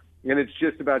new. And it's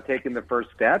just about taking the first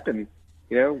step and,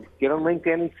 you know, get on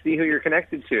LinkedIn and see who you're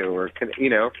connected to, or, you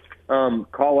know,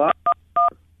 call up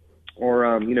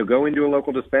or, you know, go into a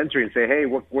local dispensary and say, hey,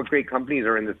 what great companies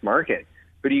are in this market?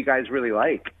 Who do you guys really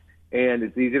like? And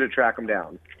it's easy to track them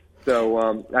down.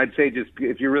 So I'd say just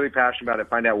if you're really passionate about it,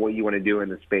 find out what you want to do in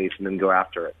the space and then go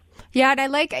after it. Yeah, and I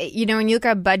like, you know, when you look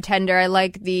at bud tender, I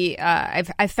like the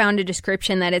I've found a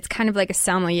description that it's kind of like a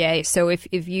sommelier. So if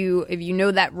you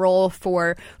know that role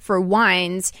for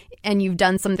wines and you've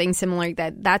done something similar like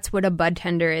that, that's what a bud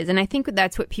tender is. And I think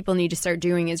that's what people need to start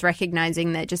doing, is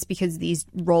recognizing that just because these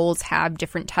roles have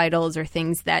different titles or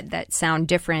things that sound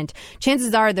different,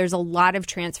 chances are there's a lot of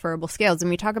transferable skills. And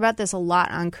we talk about this a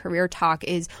lot on Career Talk,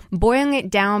 is boiling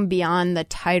it down beyond the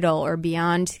title or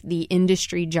beyond the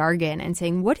industry jargon and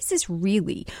saying, what is this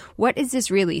really? What is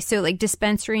this really? So like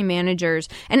dispensary managers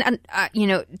and, you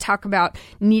know, talk about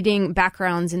needing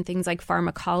backgrounds in things like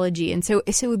pharmacology. And so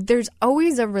there's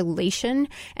always a relation.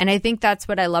 And I think that's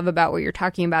what I love about what you're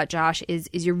talking about, Josh, is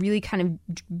you're really kind of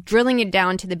drilling it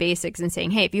down to the basics and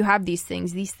saying, hey, if you have these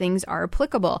things are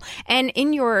applicable. And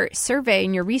in your survey,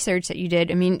 in your research that you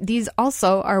did, I mean, these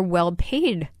also are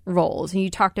well-paid roles. And you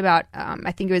talked about,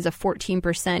 I think it was a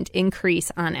 14%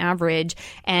 increase on average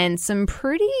and some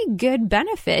pretty good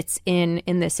benefits in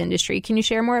this industry. Can you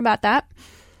share more about that?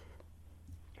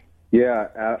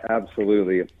 Yeah,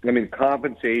 absolutely. I mean,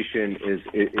 compensation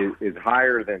is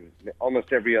higher than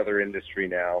almost every other industry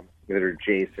now that are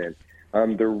adjacent.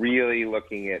 They're really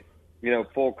looking at, you know,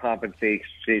 full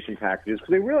compensation packages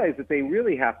because they realize that they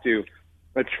really have to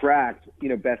attract, you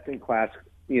know, best in class,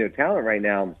 you know, talent right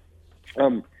now.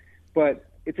 But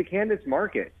it's a cannabis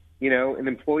market, you know, and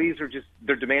employees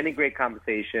they're demanding great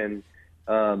compensation,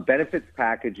 benefits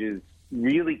packages.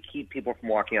 Really keep people from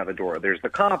walking out the door. There's the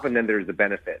comp and then there's the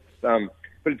benefits. But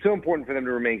it's so important for them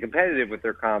to remain competitive with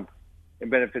their comp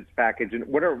and benefits package. And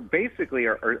what are basically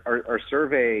our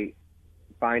survey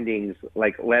findings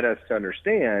led us to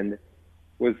understand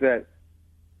was that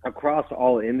across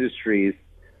all industries,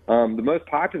 the most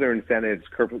popular incentives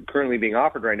currently being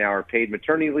offered right now are paid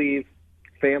maternity leave,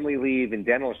 family leave, and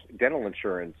dental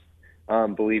insurance,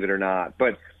 believe it or not.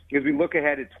 But as we look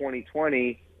ahead at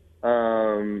 2020,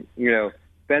 you know,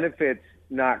 benefits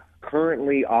not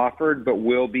currently offered, but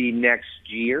will be next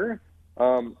year.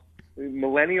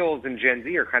 Millennials and Gen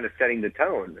Z are kind of setting the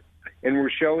tone. And we're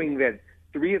showing that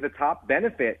 3 of the top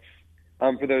benefits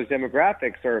for those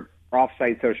demographics are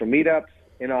off-site social meetups,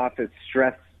 in-office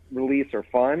stress release or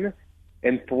fun,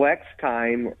 and flex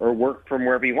time or work from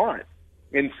wherever you want.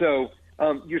 And so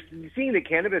you're seeing that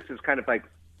cannabis is kind of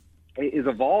is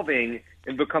evolving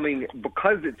and becoming,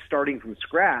 because it's starting from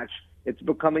scratch, it's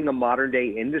becoming a modern day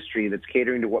industry that's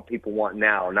catering to what people want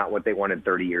now, not what they wanted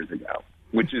 30 years ago,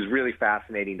 which is really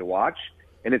fascinating to watch.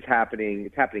 And it's happening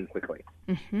quickly.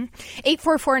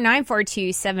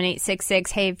 844-942-7866.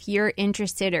 Hey, if you're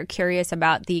interested or curious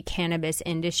about the cannabis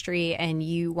industry and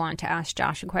you want to ask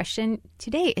Josh a question,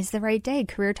 today is the right day.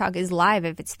 Career Talk is live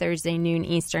if it's Thursday noon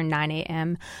Eastern, 9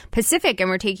 a.m. Pacific. And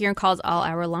we're taking your calls all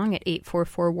hour long at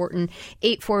 844-WHARTON,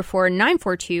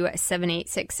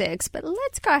 844-942-7866. But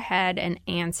let's go ahead and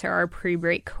answer our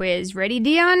pre-break quiz. Ready,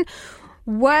 Dion?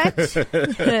 What?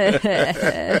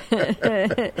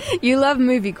 You love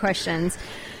movie questions.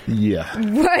 Yeah.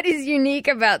 What is unique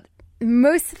about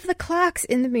most of the clocks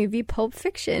in the movie Pulp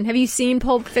Fiction? Have you seen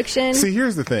Pulp Fiction? See,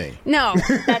 here's the thing. No.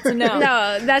 That's a no.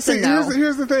 No, that's a no.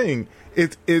 Here's the thing.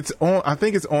 It's on, I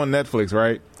think it's on Netflix,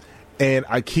 right? And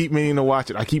I keep meaning to watch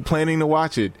it. I keep planning to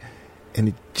watch it, and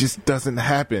it just doesn't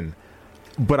happen.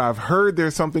 But I've heard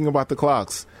there's something about the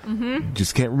clocks. Mm-hmm.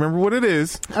 Just can't remember what it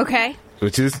is. Okay.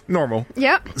 Which is normal.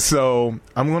 Yep. So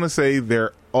I'm going to say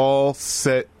they're all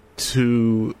set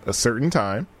to a certain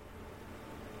time.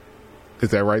 Is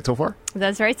that right so far?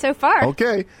 That's right so far.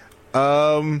 Okay.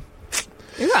 Ooh,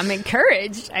 I'm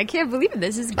encouraged. I can't believe it.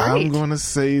 This is great. I'm going to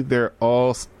say they're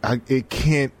all... It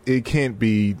can't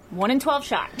be... 1 in 12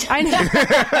 shot. I know.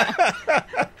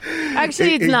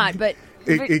 Actually, it's not, but...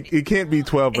 It can't be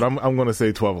 12, but I'm going to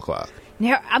say 12 o'clock.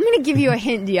 Now, I'm going to give you a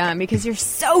hint, Dion, because you're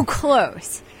so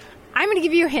close. I'm going to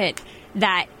give you a hint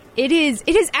that it is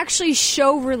actually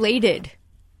show related.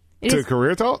 To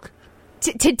Career Talk?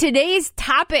 To today's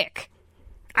topic.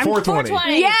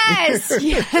 420. Yes.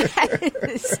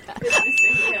 Yes.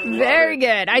 Very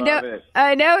good. I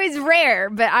know it's rare,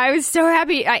 but I was so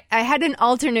happy. I had an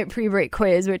alternate pre-break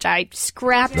quiz, which I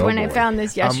scrapped when I found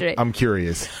this yesterday. I'm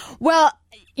curious. Well,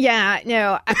 yeah,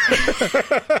 no.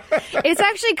 It's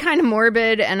actually kind of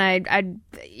morbid, and I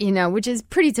which is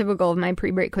pretty typical of my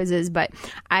pre-break quizzes, but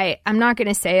I'm not going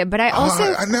to say it, but I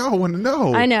also... I know, I want to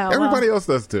know. I know. Everybody else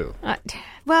does too.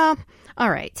 Well, All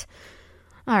right.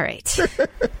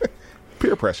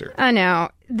 Peer pressure. I know.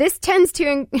 This tends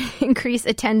to increase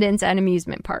attendance at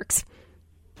amusement parks.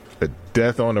 A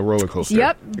death on a roller coaster.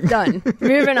 Yep, done.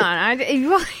 Moving on.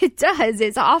 Well, it does.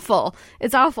 It's awful.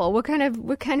 It's awful. What kind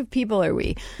of people are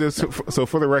we? So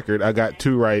for the record, I got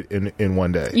 2 right in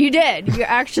one day. You did. You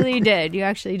actually did.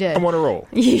 I'm on a roll.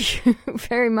 You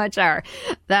very much are.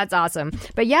 That's awesome.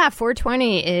 But yeah,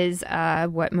 420 is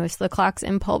what most of the clocks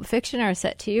in Pulp Fiction are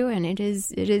set to, and it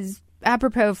is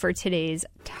apropos for today's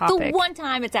topic. The one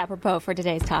time it's apropos for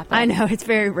today's topic. I know, it's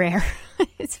very rare.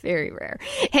 It's very rare.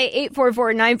 Hey,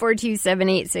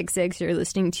 844-942-7866. You're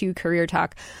listening to Career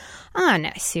Talk on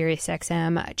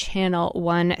SiriusXM Channel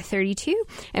 132.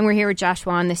 And we're here with Josh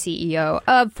Wan, the CEO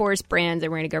of Force Brands.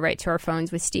 And we're going to go right to our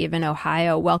phones with Steve in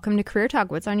Ohio. Welcome to Career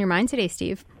Talk. What's on your mind today,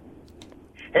 Steve?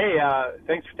 Hey,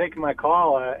 thanks for taking my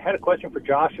call. I had a question for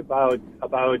Josh about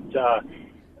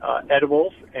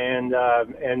edibles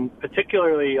and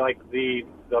particularly like the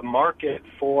market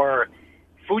for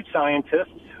food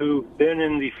scientists who've been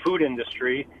in the food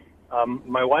industry.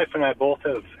 My wife and I both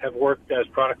have worked as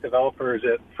product developers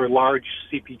for large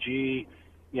CPG,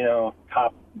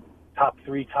 top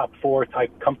 3, top 4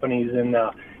 type companies in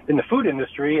the food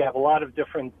industry. I have a lot of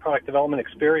different product development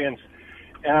experience,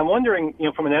 and I'm wondering,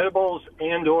 from an edibles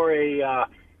and or a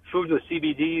food with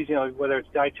CBDs, whether it's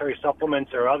dietary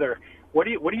supplements or other. What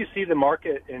do you see the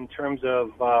market in terms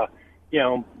of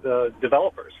the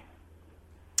developers?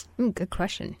 Good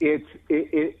question.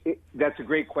 That's a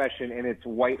great question, and it's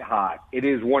white hot. It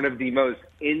is one of the most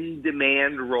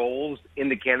in-demand roles in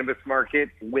the cannabis market,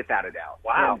 without a doubt.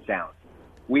 Wow. Hands down.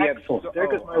 There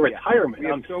goes my retirement. We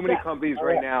have so many companies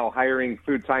right now hiring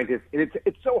food scientists, and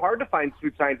it's so hard to find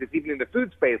food scientists even in the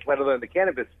food space, let alone the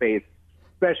cannabis space,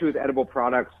 especially with edible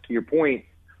products. To your point.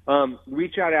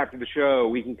 Reach out after the show.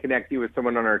 We can connect you with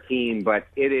someone on our team, but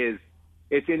it's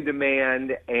in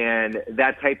demand, and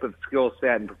that type of skill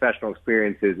set and professional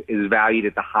experience is valued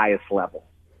at the highest level.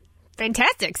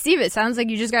 Fantastic. Steve, it sounds like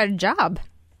you just got a job.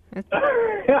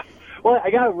 Yeah. Well,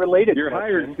 I got a related You're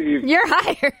question. hired, Steve. You're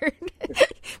hired.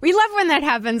 We love when that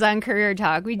happens on Career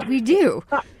Talk. We do. We do.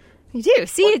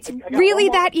 See, it's really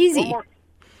that easy.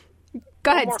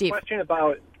 Go ahead, Steve. Question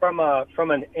about from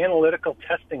an analytical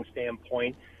testing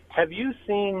standpoint. Have you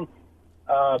seen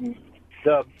the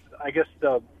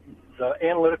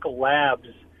analytical labs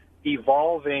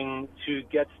evolving to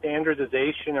get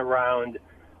standardization around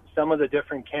some of the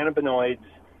different cannabinoids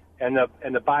and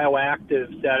the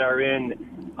bioactives that are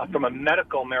in from a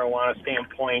medical marijuana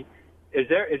standpoint? Is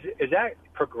that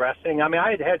progressing? I mean,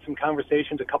 I had some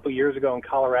conversations a couple of years ago in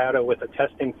Colorado with a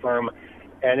testing firm,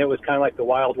 and it was kind of like the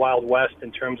wild, wild west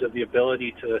in terms of the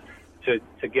ability to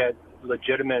get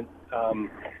legitimate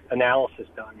analysis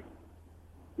done.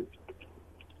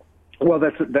 Well,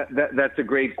 that's a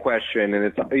great question, and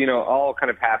it's all kind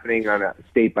of happening on a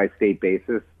state by state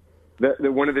basis.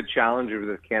 One of the challenges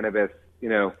with cannabis,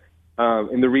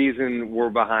 and the reason we're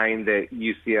behind the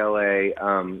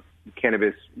UCLA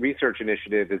Cannabis Research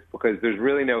Initiative is because there's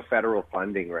really no federal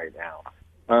funding right now.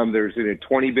 There's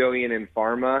 $20 billion in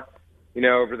pharma,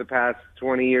 over the past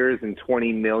 20 years, and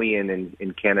 $20 million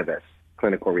in cannabis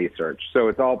clinical research. So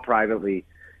it's all privately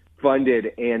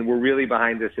funded, and we're really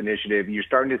behind this initiative. You're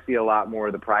starting to see a lot more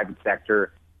of the private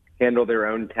sector handle their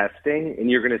own testing,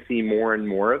 and you're going to see more and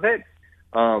more of it.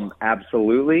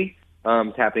 Absolutely.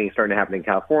 It's starting to happen in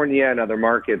California and other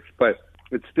markets, but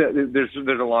it's still, there's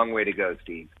a long way to go,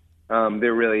 Steve.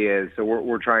 There really is. So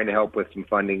we're trying to help with some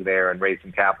funding there and raise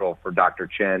some capital for Dr.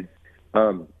 Chen.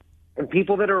 And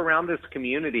people that are around this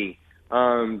community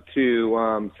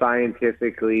to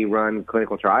scientifically run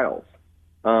clinical trials.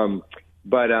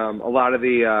 But a lot of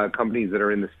the companies that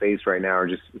are in the space right now are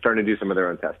just starting to do some of their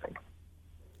own testing.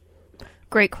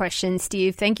 Great question,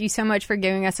 Steve. Thank you so much for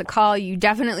giving us a call. You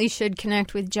definitely should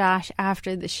connect with Josh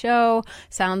after the show.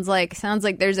 Sounds like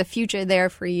there's a future there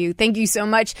for you. Thank you so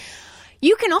much.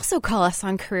 You can also call us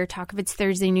on Career Talk if it's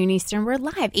Thursday noon Eastern. We're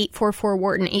live,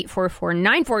 844-WHARTON,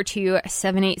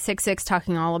 844-942-7866,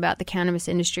 talking all about the cannabis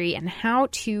industry and how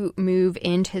to move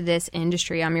into this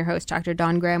industry. I'm your host, Dr.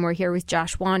 Dawn Graham. We're here with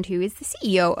Josh Wan, who is the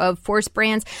CEO of Force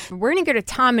Brands. We're going to go to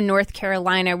Tom in North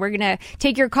Carolina. We're going to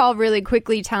take your call really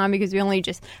quickly, Tom, because we only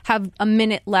just have a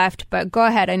minute left. But go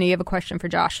ahead. I know you have a question for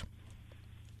Josh.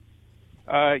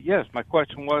 Yes, my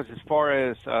question was as far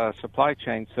as supply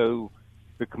chain. So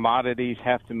the commodities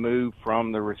have to move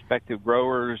from the respective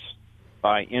growers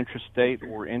by intrastate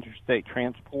or interstate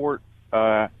transport.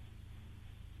 What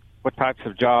types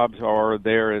of jobs are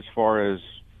there as far as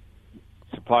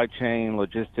supply chain,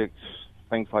 logistics,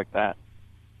 things like that?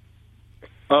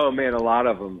 Oh, man, a lot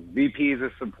of them. VPs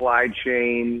of supply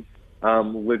chain,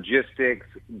 logistics,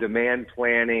 demand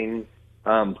planning,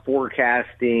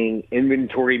 forecasting,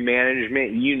 inventory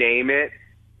management, you name it.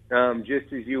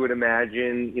 Just as you would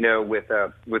imagine,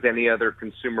 with any other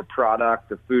consumer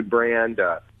product, a food brand,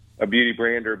 a beauty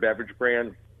brand, or a beverage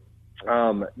brand,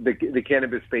 the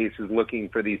cannabis space is looking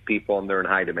for these people, and they're in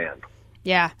high demand.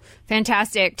 Yeah,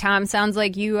 fantastic, Tom. Sounds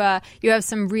like you have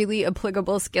some really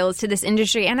applicable skills to this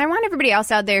industry. And I want everybody else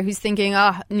out there who's thinking,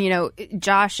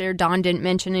 Josh or Don didn't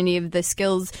mention any of the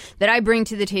skills that I bring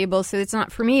to the table, so it's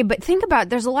not for me. But think about it,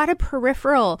 there's a lot of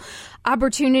peripheral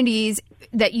opportunities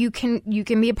that you can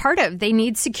be a part of. They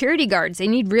need security guards. They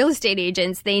need real estate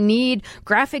agents. They need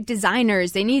graphic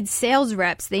designers. They need sales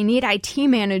reps. They need IT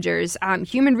managers,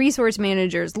 human resource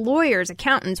managers, lawyers,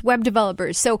 accountants, web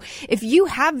developers. So if you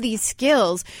have these skills,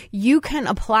 you can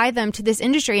apply them to this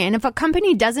industry. And if a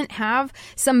company doesn't have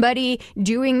somebody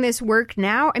doing this work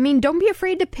now, I mean, don't be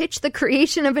afraid to pitch the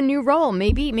creation of a new role.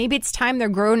 Maybe it's time they're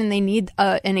grown and they need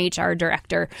an HR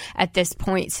director at this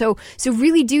point. So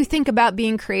really do think about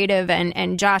being creative. And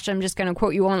Josh, I'm just going to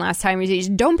quote you one last time.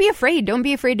 Don't be afraid. Don't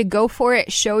be afraid to go for it.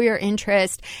 Show your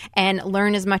interest and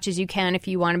learn as much as you can if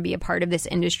you want to be a part of this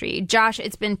industry. Josh,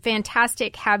 it's been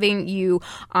fantastic having you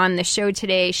on the show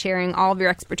today, sharing all of your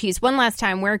expertise. One last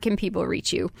time, where can people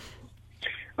reach you?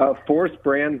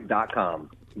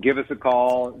 Forcebrands.com. Give us a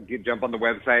call. Jump on the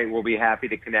website. We'll be happy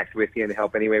to connect with you and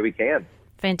help any way we can.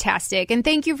 Fantastic. And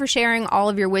thank you for sharing all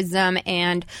of your wisdom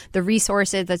and the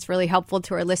resources. That's really helpful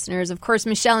to our listeners. Of course,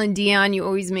 Michelle and Dion, you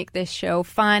always make this show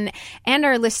fun. And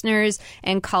our listeners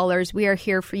and callers, we are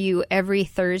here for you every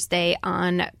Thursday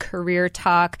on Career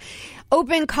Talk.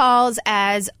 Open calls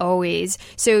as always.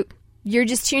 So you're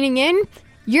just tuning in?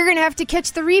 You're going to have to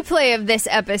catch the replay of this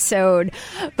episode.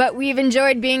 But we've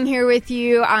enjoyed being here with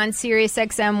you on Sirius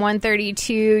XM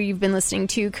 132. You've been listening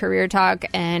to Career Talk,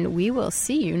 and we will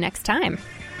see you next time.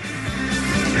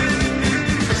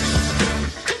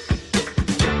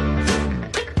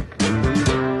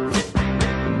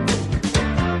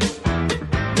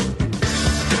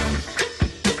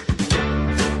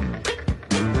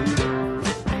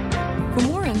 For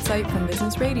more insight from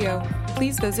Business Radio,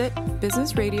 please visit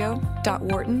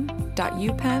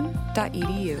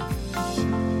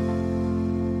businessradio.wharton.upenn.edu.